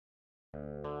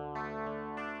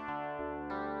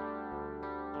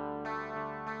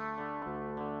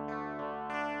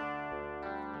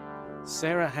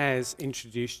Sarah has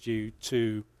introduced you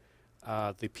to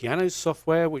the piano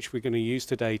software, which we're going to use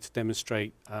today to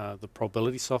demonstrate the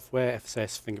probability software,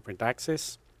 FSS Fingerprint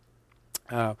Axis.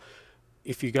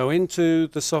 If you go into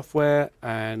the software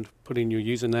and put in your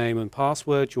username and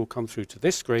password, you'll come through to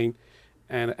this screen.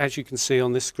 And as you can see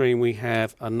on this screen, we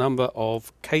have a number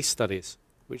of case studies,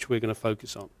 which we're going to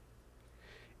focus on.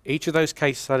 Each of those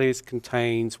case studies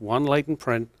contains one latent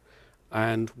print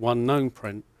and one known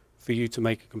print for you to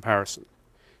make a comparison.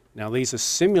 Now, these are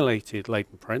simulated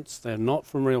latent prints. They're not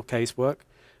from real casework.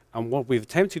 And what we've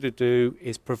attempted to do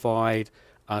is provide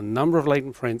a number of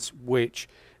latent prints which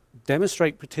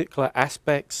demonstrate particular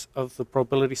aspects of the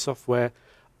probability software,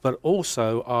 but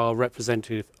also are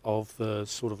representative of the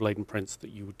sort of latent prints that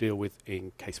you would deal with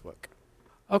in casework.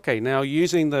 Okay, now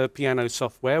using the piano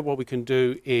software, what we can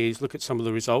do is look at some of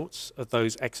the results of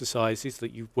those exercises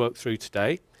that you've worked through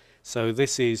today. So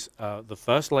this is the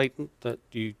first latent that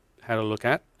you had a look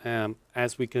at.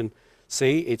 As we can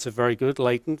see, it's a very good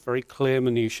latent, very clear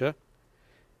minutia.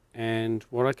 And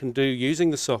what I can do using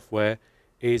the software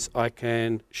is I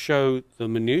can show the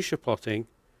minutia plotting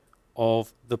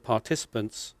of the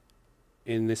participants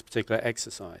in this particular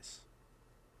exercise.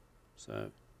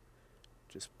 So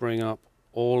just bring up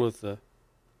all of the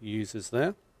users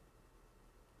there.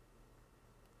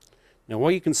 Now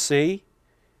what you can see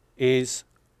is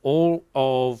all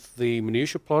of the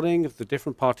minutia plotting of the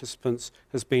different participants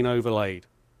has been overlaid.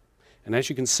 And as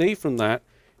you can see from that,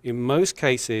 in most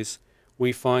cases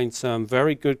we find some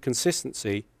very good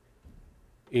consistency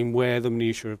in where the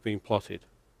minutiae have been plotted.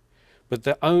 But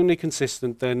they're only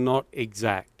consistent, they're not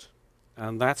exact.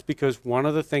 And that's because one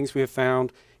of the things we have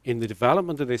found in the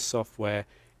development of this software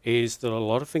is that a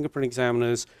lot of fingerprint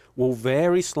examiners will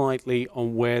vary slightly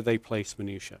on where they place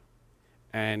minutiae.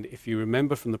 And if you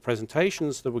remember from the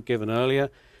presentations that were given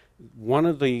earlier, one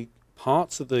of the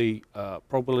parts of the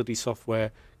probability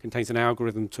software contains an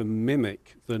algorithm to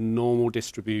mimic the normal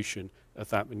distribution of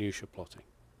that minutia plotting.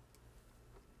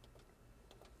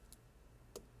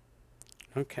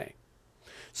 Okay,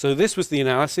 so this was the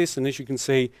analysis, and as you can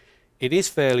see, it is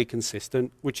fairly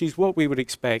consistent, which is what we would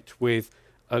expect with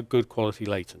a good quality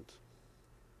latent.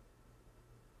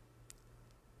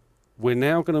 We're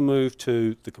now going to move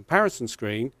to the comparison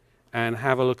screen and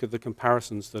have a look at the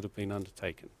comparisons that have been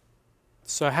undertaken.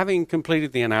 So having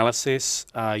completed the analysis,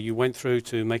 you went through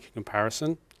to make a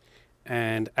comparison,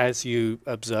 and as you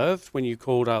observed when you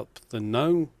called up the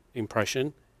known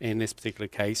impression in this particular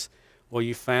case, what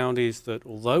you found is that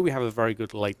although we have a very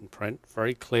good latent print,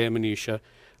 very clear minutia,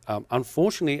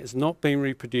 unfortunately it's not been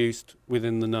reproduced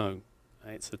within the known.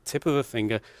 It's a tip of a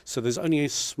finger, so there's only a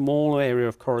small area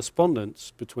of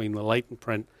correspondence between the latent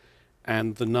print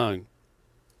and the known.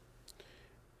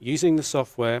 Using the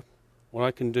software, what I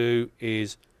can do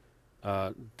is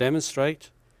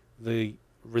demonstrate the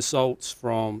results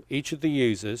from each of the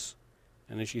users,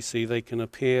 and as you see they can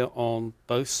appear on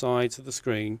both sides of the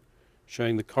screen,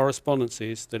 showing the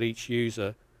correspondences that each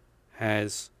user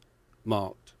has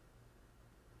marked.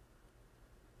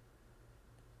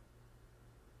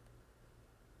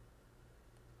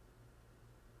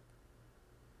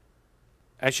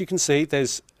 As you can see,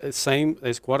 there's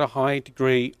quite a high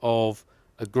degree of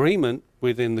agreement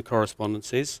within the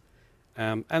correspondences,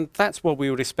 and that's what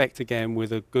we would expect again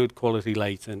with a good quality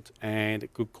latent and a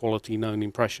good quality known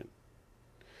impression.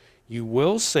 You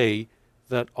will see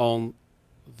that on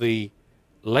the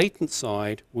latent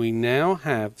side, we now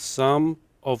have some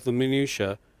of the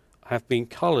minutiae have been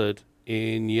colored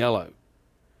in yellow.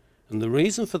 And the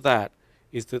reason for that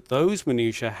is that those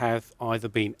minutiae have either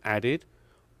been added,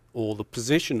 or the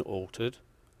position altered,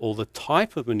 or the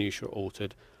type of minutiae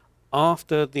altered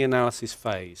after the analysis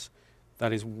phase.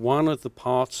 That is one of the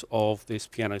parts of this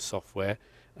piano software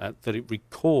that it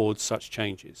records such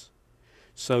changes.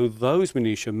 So those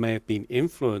minutiae may have been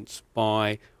influenced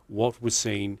by what was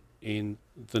seen in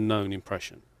the known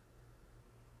impression.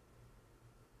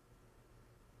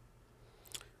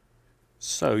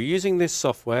 So using this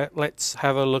software, let's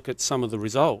have a look at some of the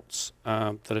results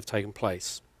that have taken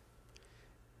place.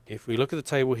 If we look at the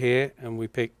table here and we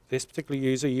pick this particular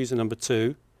user, user number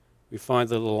 2, we find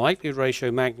that the likelihood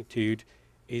ratio magnitude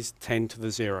is 10 to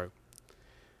the 0.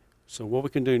 So what we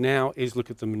can do now is look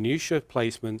at the minutiae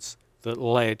placements that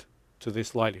led to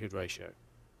this likelihood ratio.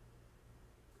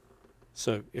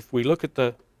 So if we look at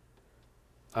the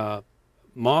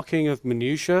marking of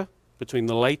minutiae between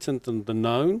the latent and the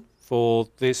known for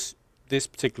this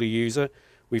particular user,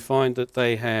 we find that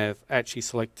they have actually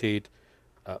selected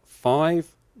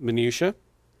 5 minutiae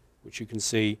which you can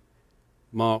see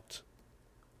marked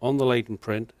on the latent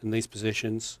print in these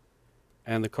positions,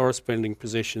 and the corresponding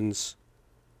positions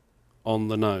on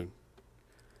the known.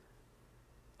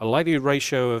 A likelihood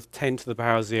ratio of 10 to the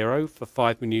power 0 for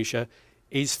 5 minutiae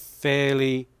is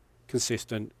fairly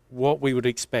consistent, what we would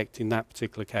expect in that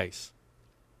particular case.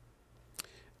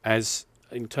 As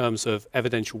in terms of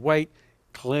evidential weight,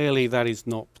 clearly that is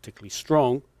not particularly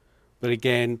strong, but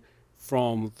again,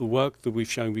 from the work that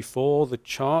we've shown before, the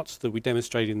charts that we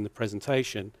demonstrated in the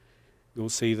presentation, you'll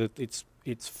see that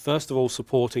it's first of all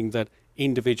supporting that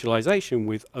individualization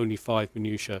with only 5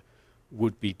 minutiae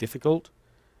would be difficult.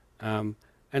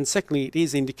 And secondly, it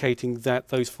is indicating that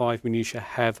those 5 minutiae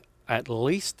have at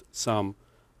least some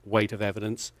weight of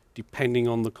evidence depending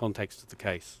on the context of the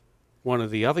case. One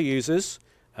of the other users,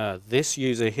 this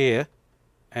user here,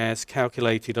 has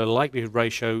calculated a likelihood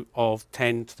ratio of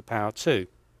 10 to the power 2.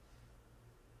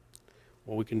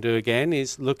 What we can do again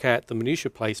is look at the minutiae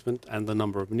placement and the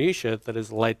number of minutiae that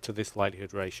has led to this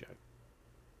likelihood ratio.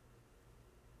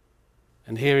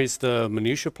 And here is the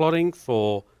minutiae plotting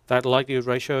for that likelihood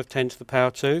ratio of 10 to the power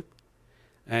 2.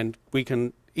 And we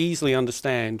can easily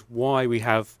understand why we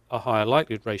have a higher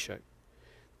likelihood ratio.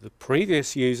 The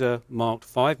previous user marked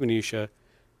 5 minutiae.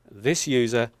 This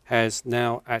user has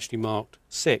now actually marked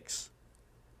 6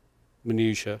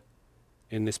 minutiae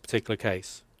in this particular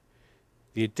case.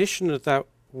 The addition of that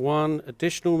one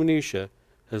additional minutiae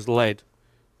has led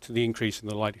to the increase in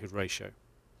the likelihood ratio.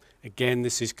 Again,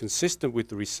 this is consistent with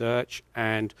the research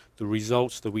and the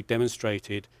results that we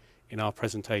demonstrated in our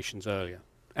presentations earlier.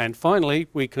 And finally,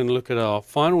 we can look at our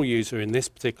final user in this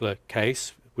particular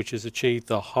case, which has achieved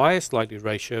the highest likelihood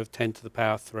ratio of 10 to the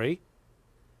power 3.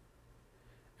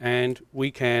 And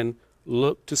we can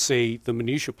look to see the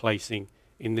minutiae placing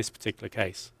in this particular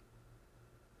case.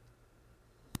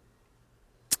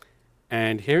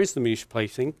 And here is the minutiae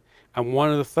placing. And one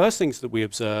of the first things that we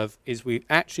observe is we've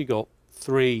actually got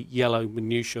 3 yellow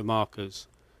minutiae markers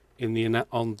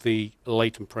on the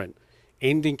latent print,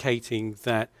 indicating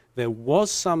that there was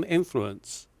some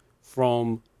influence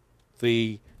from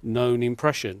the known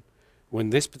impression when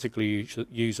this particular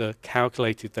user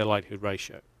calculated their likelihood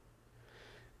ratio.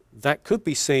 That could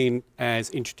be seen as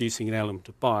introducing an element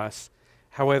of bias.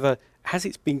 However, as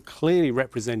it's been clearly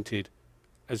represented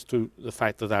as to the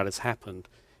fact that that has happened,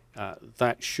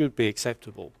 that should be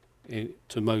acceptable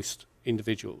to most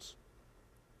individuals.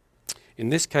 In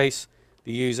this case,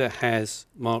 the user has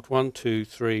marked 1, 2,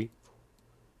 3,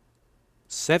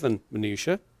 7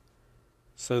 minutiae.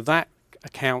 So that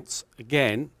accounts,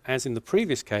 again, as in the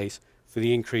previous case, for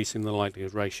the increase in the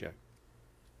likelihood ratio.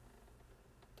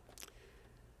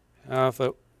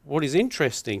 However, what is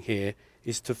interesting here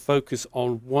is to focus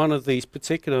on one of these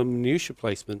particular minutiae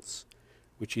placements,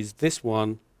 which is this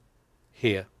one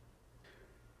here.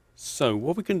 So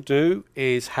what we can do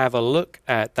is have a look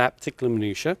at that particular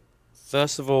minutiae.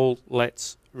 First of all,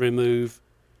 let's remove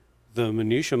the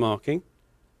minutiae marking.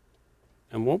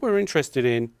 And what we're interested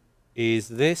in is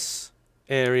this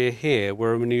area here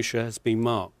where a minutiae has been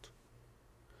marked.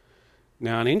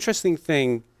 Now, an interesting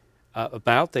thing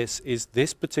about this is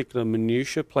this particular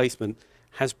minutiae placement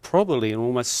has probably and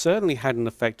almost certainly had an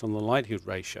effect on the likelihood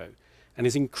ratio and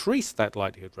has increased that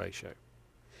likelihood ratio.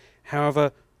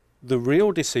 However, the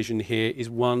real decision here is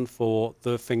one for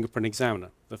the fingerprint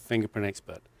examiner, the fingerprint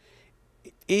expert.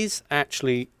 Is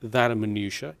actually that a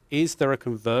minutiae? Is there a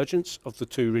convergence of the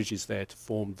 2 ridges there to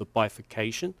form the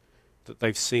bifurcation that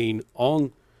they've seen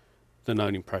on the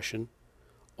known impression?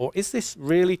 Or is this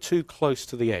really too close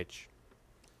to the edge?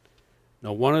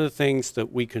 Now, one of the things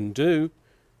that we can do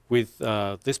with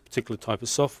this particular type of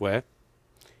software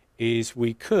is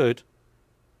we could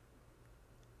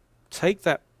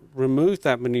remove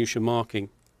that minutiae marking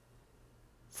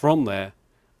from there,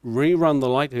 rerun the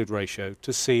likelihood ratio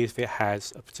to see if it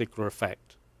has a particular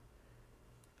effect.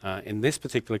 In this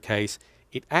particular case,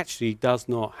 it actually does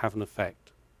not have an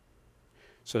effect.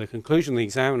 So the conclusion of the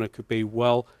examiner could be,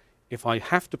 well, if I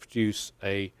have to produce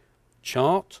a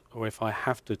chart or if I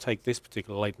have to take this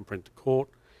particular latent print to court,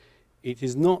 it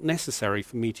is not necessary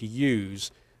for me to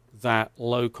use that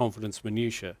low confidence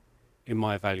minutiae in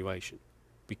my evaluation,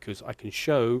 because I can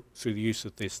show through the use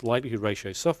of this likelihood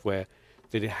ratio software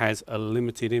that it has a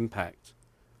limited impact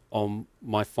on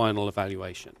my final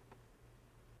evaluation.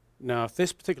 Now, if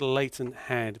this particular latent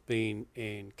had been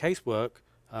in casework,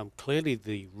 clearly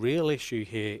the real issue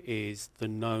here is the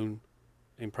known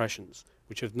impressions,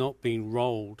 which have not been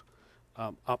rolled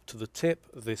up to the tip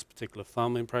of this particular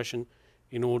thumb impression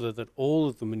in order that all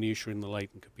of the minutiae in the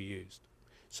latent could be used.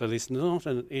 So this is not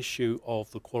an issue of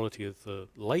the quality of the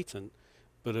latent,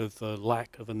 but of the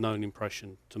lack of a known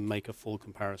impression to make a full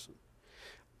comparison.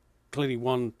 Clearly,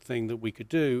 one thing that we could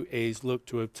do is look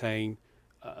to obtain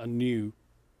a new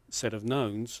set of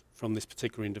knowns from this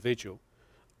particular individual.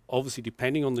 Obviously,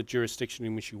 depending on the jurisdiction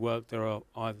in which you work, there are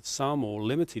either some or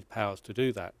limited powers to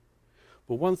do that.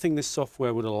 But one thing this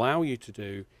software would allow you to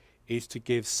do is to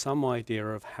give some idea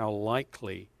of how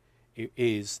likely it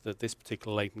is that this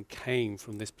particular latent came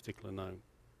from this particular known.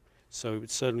 So it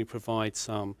would certainly provide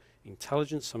some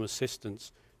intelligence, some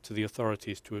assistance to the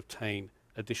authorities to obtain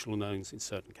additional knowns in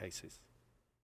certain cases.